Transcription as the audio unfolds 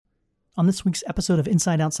On this week's episode of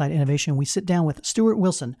Inside Outside Innovation, we sit down with Stuart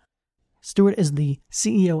Wilson. Stuart is the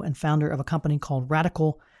CEO and founder of a company called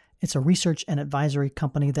Radical. It's a research and advisory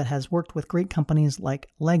company that has worked with great companies like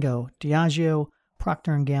Lego, Diageo,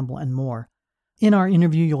 Procter & Gamble, and more. In our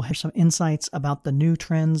interview, you'll hear some insights about the new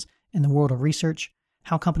trends in the world of research,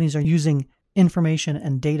 how companies are using information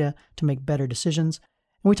and data to make better decisions.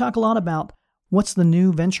 And we talk a lot about what's the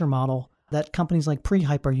new venture model that companies like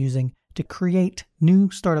Prehype are using to create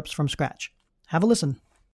new startups from scratch. Have a listen.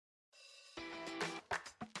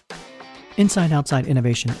 Inside Outside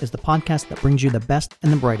Innovation is the podcast that brings you the best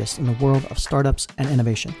and the brightest in the world of startups and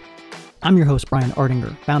innovation. I'm your host, Brian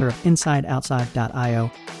Ardinger, founder of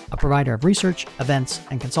InsideOutside.io, a provider of research, events,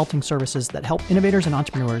 and consulting services that help innovators and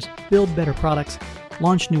entrepreneurs build better products,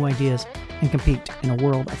 launch new ideas, and compete in a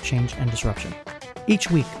world of change and disruption.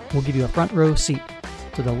 Each week, we'll give you a front row seat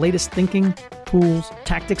to the latest thinking, tools,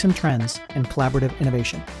 tactics, and trends in collaborative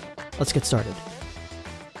innovation. Let's get started.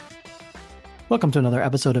 Welcome to another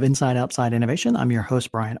episode of Inside Outside Innovation. I'm your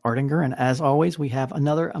host, Brian Ardinger, and as always, we have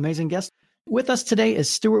another amazing guest. With us today is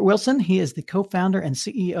Stuart Wilson. He is the co-founder and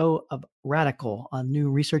CEO of Radical, a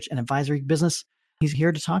new research and advisory business. He's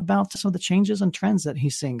here to talk about some of the changes and trends that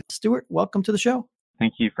he's seeing. Stuart, welcome to the show.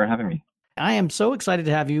 Thank you for having me. I am so excited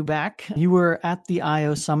to have you back. You were at the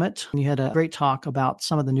IO Summit, and you had a great talk about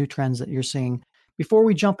some of the new trends that you're seeing. Before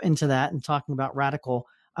we jump into that and talking about Radical,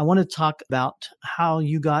 I want to talk about how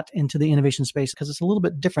you got into the innovation space because it's a little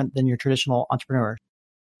bit different than your traditional entrepreneur.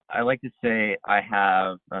 I like to say I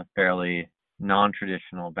have a fairly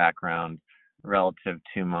non-traditional background relative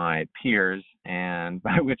to my peers, and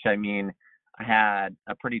by which I mean I had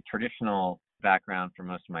a pretty traditional background for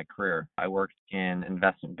most of my career. I worked in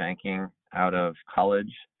investment banking out of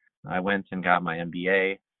college. I went and got my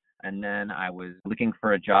MBA, and then I was looking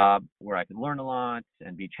for a job where I could learn a lot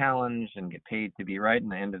and be challenged and get paid to be right,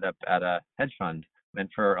 and I ended up at a hedge fund. And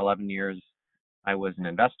for 11 years, I was an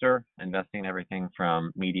investor, investing in everything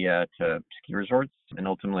from media to ski resorts, and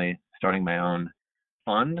ultimately starting my own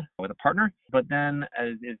fund with a partner. But then,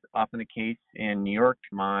 as is often the case in New York,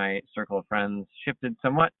 my circle of friends shifted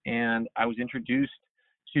somewhat, and I was introduced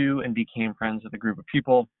to and became friends with a group of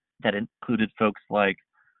people that included folks like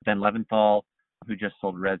Ben Leventhal, who just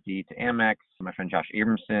sold Resi to Amex, my friend Josh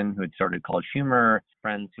Abramson, who had started College Humor,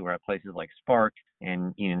 friends who were at places like Spark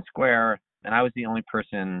and Union Square. And I was the only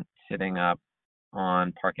person sitting up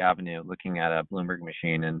on Park Avenue looking at a Bloomberg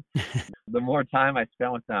machine. And the more time I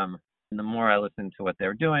spent with them, and the more I listened to what they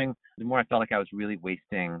were doing, the more I felt like I was really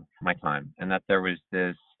wasting my time, and that there was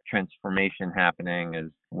this transformation happening as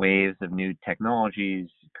waves of new technologies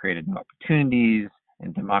created new opportunities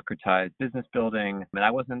and democratized business building. And I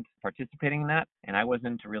wasn't participating in that, and I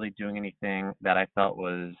wasn't really doing anything that I felt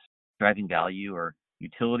was driving value or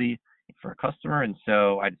utility for a customer. And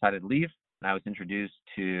so I decided to leave. And I was introduced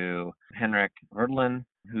to Henrik Verdelin,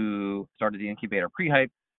 who started the incubator Prehype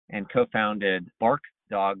and co-founded Bark,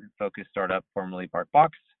 dog-focused startup, formerly BarkBox.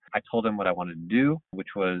 I told him what I wanted to do,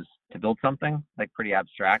 which was to build something like pretty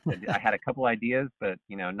abstract. I had a couple ideas, but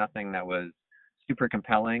nothing that was super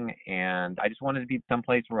compelling, and I just wanted to be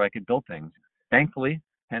someplace where I could build things. Thankfully,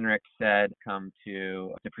 Henrik said, come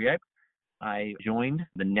to Prehype. I joined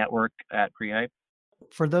the network at Prehype.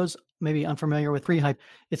 For those maybe unfamiliar with Prehype,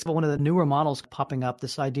 it's one of the newer models popping up,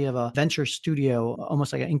 this idea of a venture studio,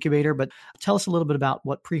 almost like an incubator. But tell us a little bit about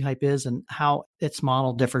what Prehype is and how its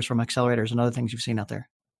model differs from accelerators and other things you've seen out there.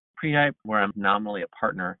 Prehype, where I'm nominally a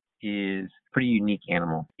partner, is a pretty unique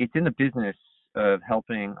animal. It's in the business of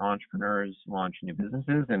helping entrepreneurs launch new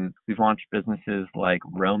businesses. And we've launched businesses like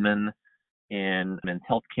Roman in men's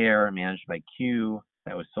healthcare, managed by Q,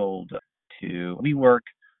 that was sold to WeWork.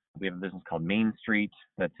 We have a business called Main Street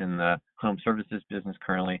that's in the home services business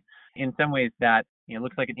currently. In some ways that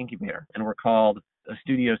looks like an incubator, and we're called a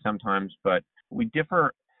studio sometimes, but we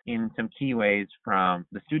differ in some key ways from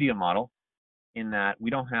the studio model in that we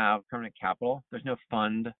don't have permanent capital. There's no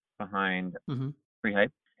fund behind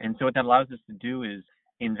Prehype. And so what that allows us to do is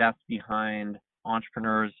invest behind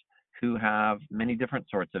entrepreneurs who have many different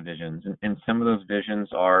sorts of visions. And some of those visions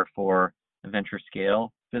are for venture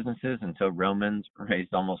scale businesses. And so Roman's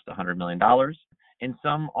raised almost $100 million. And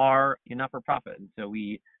some are not for profit. And so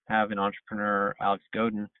we have an entrepreneur, Alex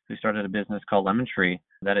Godin, who started a business called Lemon Tree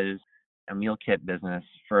that is a meal kit business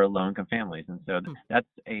for low-income families. And so that's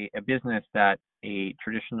a business that a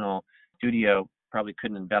traditional studio probably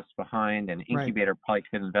couldn't invest behind, and an incubator probably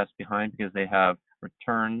couldn't invest behind because they have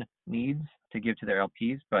return needs to give to their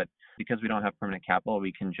LPs. But because we don't have permanent capital,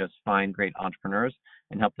 we can just find great entrepreneurs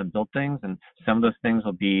and help them build things. And some of those things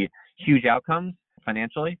will be huge outcomes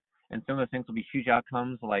financially, and some of those things will be huge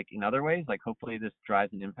outcomes like in other ways, like hopefully this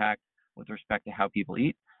drives an impact with respect to how people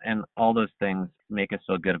eat. And all those things make us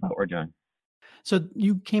feel good about what we're doing. So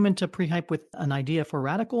you came into Prehype with an idea for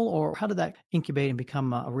Radical, or how did that incubate and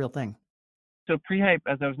become a real thing? So Prehype,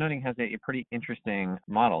 as I was noting, has a pretty interesting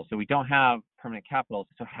model. So we don't have permanent capital.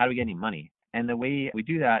 So how do we get any money? And the way we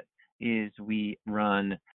do that is we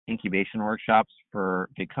run incubation workshops for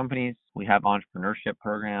big companies. We have entrepreneurship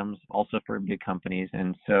programs also for big companies.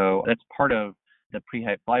 And so that's part of the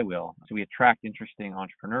Prehype flywheel. So we attract interesting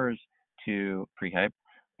entrepreneurs to Prehype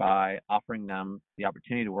by offering them the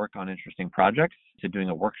opportunity to work on interesting projects, to doing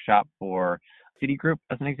a workshop for Citigroup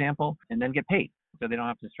as an example, and then get paid. So they don't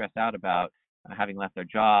have to stress out about having left their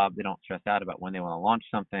job. They don't stress out about when they want to launch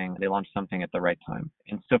something. They launch something at the right time.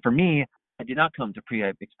 And so for me, I did not come to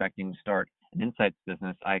Prehype expecting to start an insights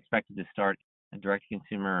business. I expected to start a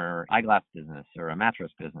direct-to-consumer eyeglass business or a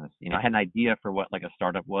mattress business. I had an idea for what like a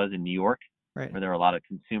startup was in New York, Right. where there were a lot of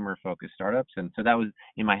consumer-focused startups. And so that was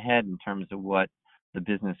in my head in terms of what the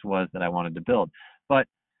business was that I wanted to build. But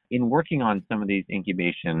in working on some of these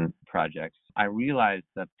incubation projects, I realized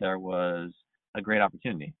that there was a great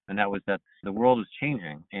opportunity, and that was that the world was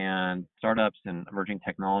changing and startups and emerging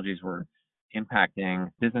technologies were impacting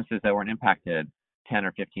businesses that weren't impacted 10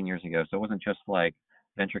 or 15 years ago. So it wasn't just like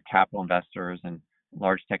venture capital investors and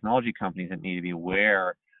large technology companies that need to be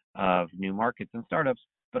aware of new markets and startups,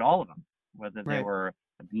 but all of them, whether they Right. were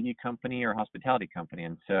a beauty company or a hospitality company.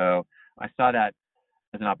 And so I saw that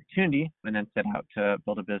as an opportunity and then set out to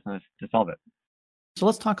build a business to solve it. So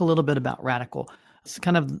let's talk a little bit about Radical. It's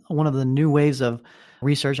kind of one of the new waves of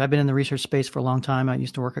research. I've been in the research space for a long time. I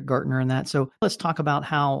used to work at Gartner and that. So let's talk about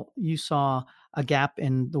how you saw a gap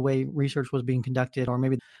in the way research was being conducted, or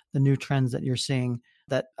maybe the new trends that you're seeing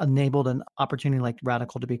that enabled an opportunity like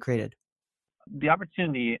Radical to be created. The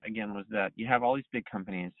opportunity, again, was that you have all these big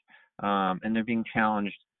companies and they're being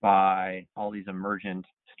challenged by all these emergent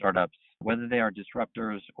startups, whether they are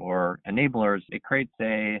disruptors or enablers. It creates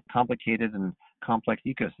a complicated and complex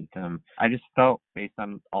ecosystem. I just felt, based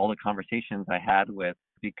on all the conversations I had with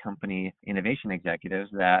big company innovation executives,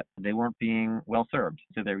 that they weren't being well served.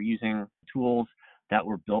 So they're using tools that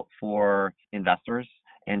were built for investors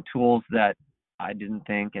and tools that I didn't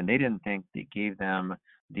think and they didn't think that gave them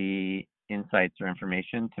the insights or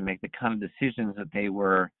information to make the kind of decisions that they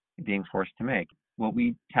were being forced to make. What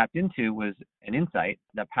we tapped into was an insight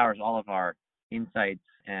that powers all of our insights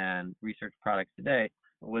and research products today,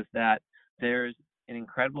 was that there's an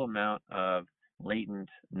incredible amount of latent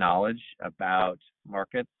knowledge about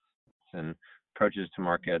markets and approaches to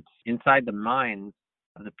markets inside the minds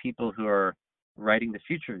of the people who are writing the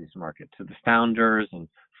future of these markets. So the founders and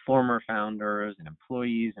former founders and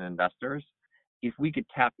employees and investors. If we could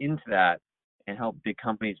tap into that and help big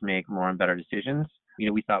companies make more and better decisions,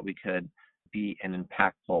 we thought we could be an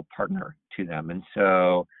impactful partner to them. And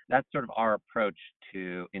so that's sort of our approach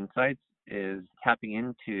to insights, is tapping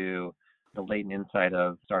into the latent insight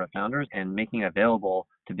of startup founders and making it available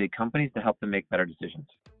to big companies to help them make better decisions.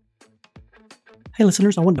 Hey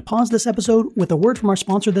listeners, I wanted to pause this episode with a word from our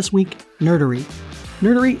sponsor this week, Nerdery.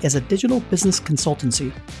 Nerdery is a digital business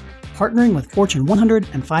consultancy, partnering with Fortune 100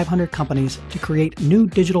 and 500 companies to create new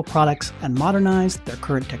digital products and modernize their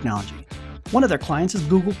current technology. One of their clients is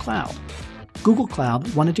Google Cloud. Google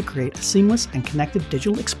Cloud wanted to create a seamless and connected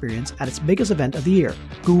digital experience at its biggest event of the year,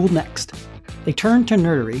 Google Next. They turned to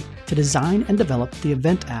Nerdery to design and develop the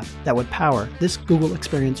event app that would power this Google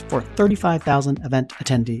experience for 35,000 event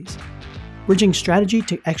attendees. Bridging strategy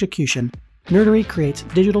to execution, Nerdery creates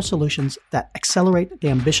digital solutions that accelerate the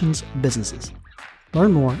ambitions of businesses.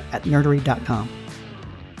 Learn more at nerdery.com.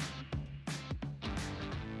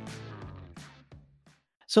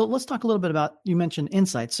 So let's talk a little bit about, you mentioned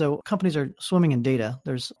insights. So companies are swimming in data.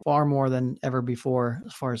 There's far more than ever before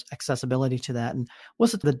as far as accessibility to that. And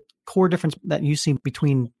what's the core difference that you see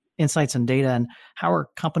between insights and data, and how are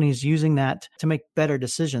companies using that to make better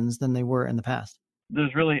decisions than they were in the past?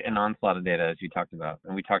 There's really an onslaught of data, as you talked about.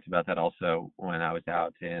 And we talked about that also when I was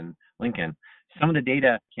out in Lincoln. Some of the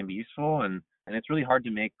data can be useful, and it's really hard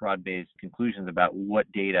to make broad-based conclusions about what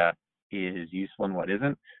data is useful and what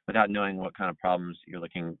isn't without knowing what kind of problems you're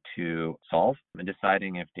looking to solve and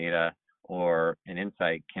deciding if data or an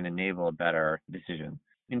insight can enable a better decision.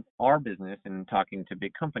 In our business and talking to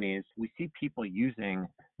big companies, we see people using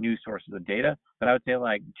new sources of data, but I would say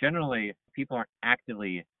generally people aren't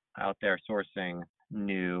actively out there sourcing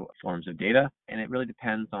new forms of data, and it really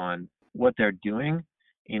depends on what they're doing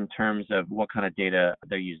in terms of what kind of data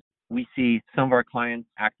they're using. We see some of our clients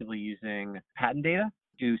actively using patent data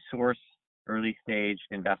to source early stage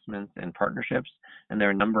investments and partnerships. And there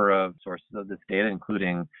are a number of sources of this data,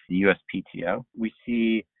 including the USPTO. We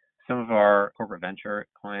see some of our corporate venture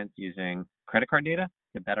clients using credit card data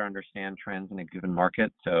to better understand trends in a given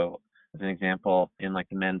market. So as an example, in like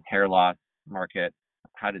the men's hair loss market,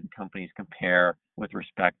 how did companies compare with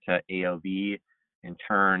respect to AOV and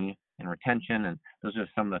churn and retention? And those are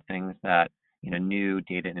some of the things that new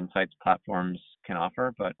data and insights platforms can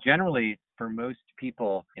offer. But generally, for most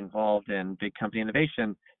people involved in big company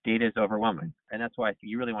innovation, data is overwhelming. And that's why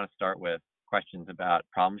you really want to start with questions about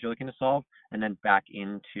problems you're looking to solve and then back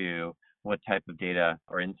into what type of data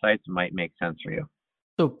or insights might make sense for you.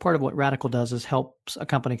 So part of what Radical does is helps a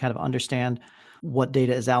company kind of understand what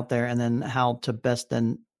data is out there and then how to best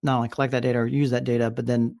then not only collect that data or use that data, but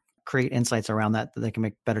then create insights around that they can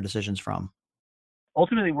make better decisions from.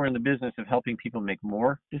 Ultimately, we're in the business of helping people make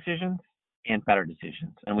more decisions and better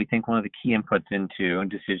decisions. And we think one of the key inputs into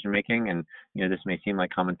decision making, and this may seem like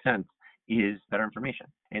common sense, is better information.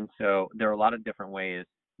 And so there are a lot of different ways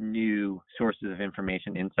new sources of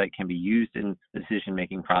information, insight can be used in the decision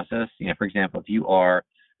making process. For example, if you are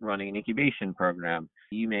running an incubation program,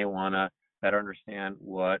 you may want to better understand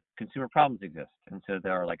what consumer problems exist. And so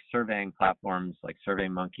there are like surveying platforms like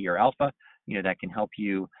SurveyMonkey or Alpha, that can help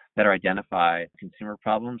you better identify consumer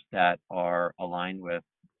problems that are aligned with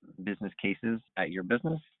business cases at your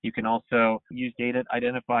business. You can also use data to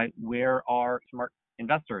identify where are smart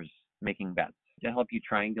investors making bets to help you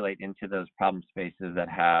triangulate into those problem spaces that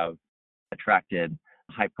have attracted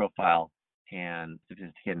high profile and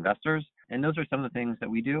sophisticated investors. And those are some of the things that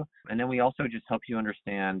we do. And then we also just help you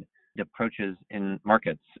understand the approaches in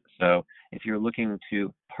markets. So if you're looking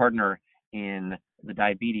to partner in the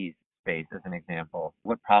diabetes space, as an example,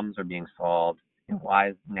 what problems are being solved and why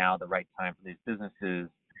is now the right time for these businesses,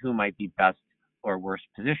 who might be best or worst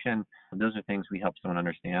positioned. Those are things we help someone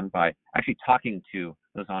understand by actually talking to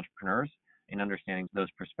those entrepreneurs and understanding those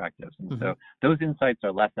perspectives. And so those insights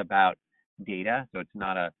are less about data. So it's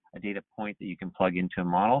not a data point that you can plug into a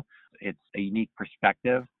model. It's a unique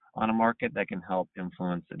perspective on a market that can help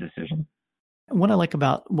influence a decision. What I like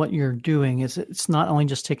about what you're doing is it's not only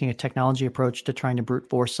just taking a technology approach to trying to brute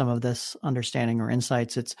force some of this understanding or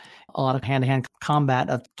insights. It's a lot of hand-to-hand combat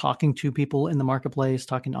of talking to people in the marketplace,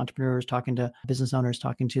 talking to entrepreneurs, talking to business owners,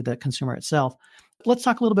 talking to the consumer itself. Let's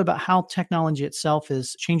talk a little bit about how technology itself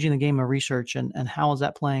is changing the game of research and how is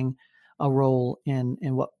that playing a role in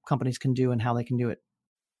what companies can do and how they can do it.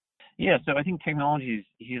 Yeah, so I think technology is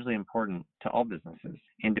hugely important to all businesses.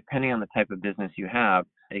 And depending on the type of business you have,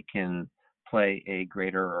 it can play a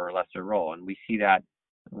greater or lesser role. And we see that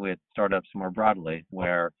with startups more broadly,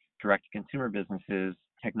 where direct-to-consumer businesses,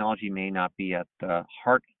 technology may not be at the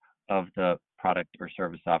heart of the product or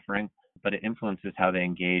service offering, but it influences how they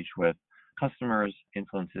engage with customers,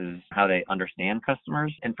 influences how they understand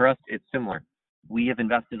customers. And for us, it's similar. We have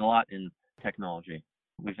invested a lot in technology.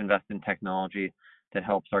 We've invested in technology that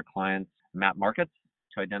helps our clients map markets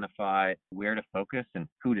to identify where to focus and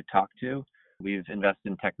who to talk to. We've invested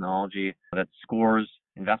in technology that scores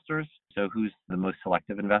investors. So who's the most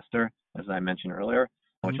selective investor, as I mentioned earlier,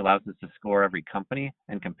 which allows us to score every company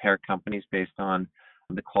and compare companies based on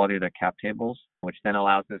the quality of their cap tables, which then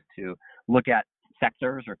allows us to look at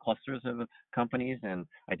sectors or clusters of companies and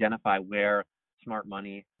identify where smart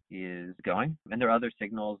money is going. And there are other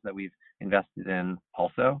signals that we've invested in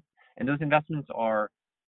also. And those investments are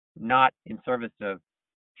not in service of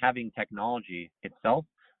having technology itself,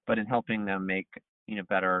 but in helping them make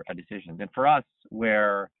better decisions. And for us,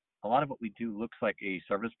 where a lot of what we do looks like a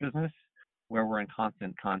service business, where we're in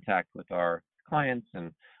constant contact with our clients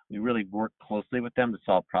and we really work closely with them to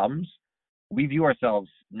solve problems, we view ourselves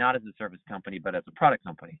not as a service company, but as a product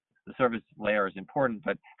company. The service layer is important,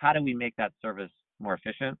 but how do we make that service more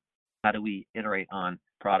efficient? How do we iterate on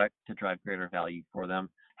product to drive greater value for them?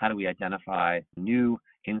 How do we identify new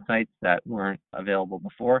insights that weren't available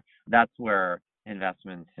before? That's where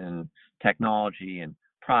investments in technology and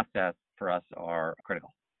process for us are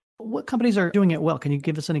critical. What companies are doing it well? Can you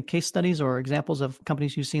give us any case studies or examples of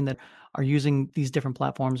companies you've seen that are using these different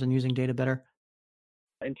platforms and using data better?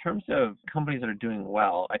 In terms of companies that are doing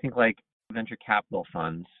well, I think like venture capital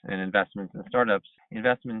funds and investments in startups,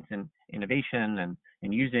 investments in innovation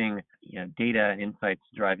and using data and insights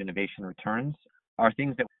to drive innovation returns are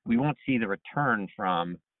things that we won't see the return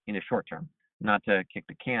from in the short term. Not to kick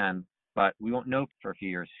the can, but we won't know for a few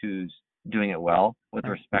years who's doing it well with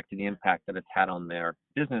respect to the impact that it's had on their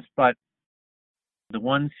business. But the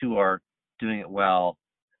ones who are doing it well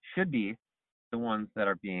should be the ones that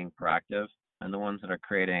are being proactive and the ones that are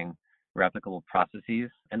creating replicable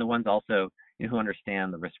processes and the ones also who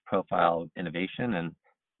understand the risk profile of innovation and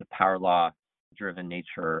the power law driven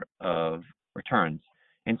nature of returns.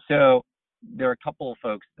 And so there are a couple of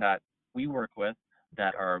folks that we work with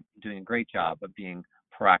that are doing a great job of being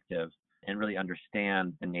proactive and really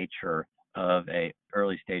understand the nature of a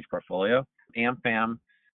early stage portfolio. AmFam,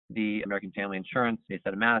 the American Family Insurance based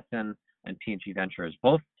out of Madison, and P&G Ventures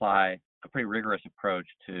both apply a pretty rigorous approach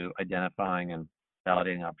to identifying and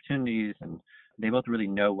validating opportunities, and they both really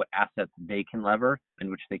know what assets they can lever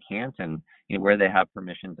and which they can't, and where they have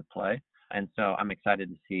permission to play. And so I'm excited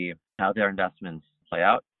to see how their investments play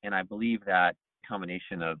out. And I believe that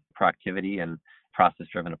combination of proactivity and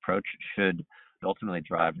process-driven approach should ultimately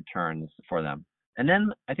drive returns for them. And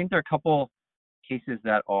then I think there are a couple cases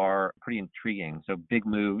that are pretty intriguing. So big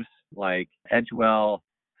moves like Edgewell,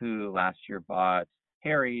 who last year bought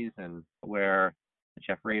Harry's, and where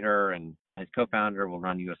Jeff Rader and his co-founder will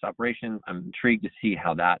run U.S. operations. I'm intrigued to see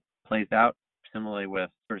how that plays out. Similarly with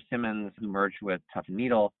Stuart Simmons, who merged with Tuft &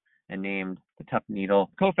 Needle and named the Tuft & Needle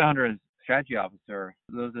co-founder as strategy officer.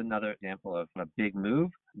 Those are another example of a big move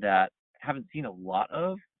that I haven't seen a lot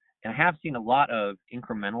of. And I have seen a lot of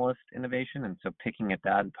incrementalist innovation, and so picking at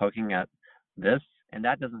that and poking at this, and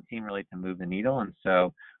that doesn't seem really to move the needle. And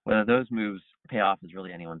so whether those moves pay off is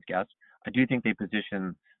really anyone's guess. I do think they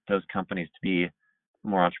position those companies to be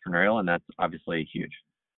more entrepreneurial, and that's obviously huge.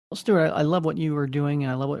 Well, Stuart, I love what you are doing,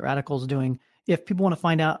 and I love what Radical is doing. If people want to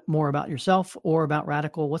find out more about yourself or about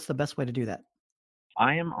Radical, what's the best way to do that?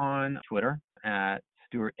 I am on Twitter at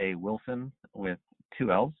Stuart A. Wilson with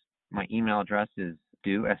 2 L's. My email address is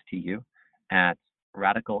stu, at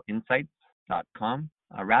radicalinsights.com.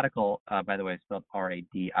 Radical, by the way, is spelled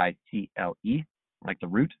R-A-D-I-C-L-E, like the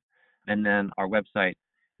root. And then our website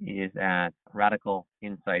is at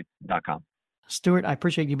radicalinsights.com. Stuart, I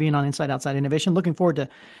appreciate you being on Inside Outside Innovation. Looking forward to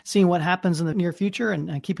seeing what happens in the near future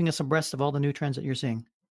and keeping us abreast of all the new trends that you're seeing.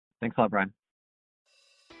 Thanks a lot, Brian.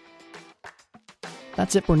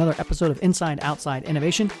 That's it for another episode of Inside Outside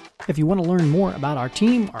Innovation. If you want to learn more about our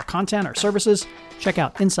team, our content, our services, check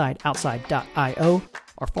out insideoutside.io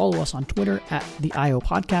or follow us on Twitter at the IO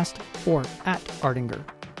Podcast or at Ardinger.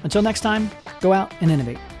 Until next time, go out and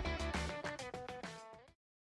innovate.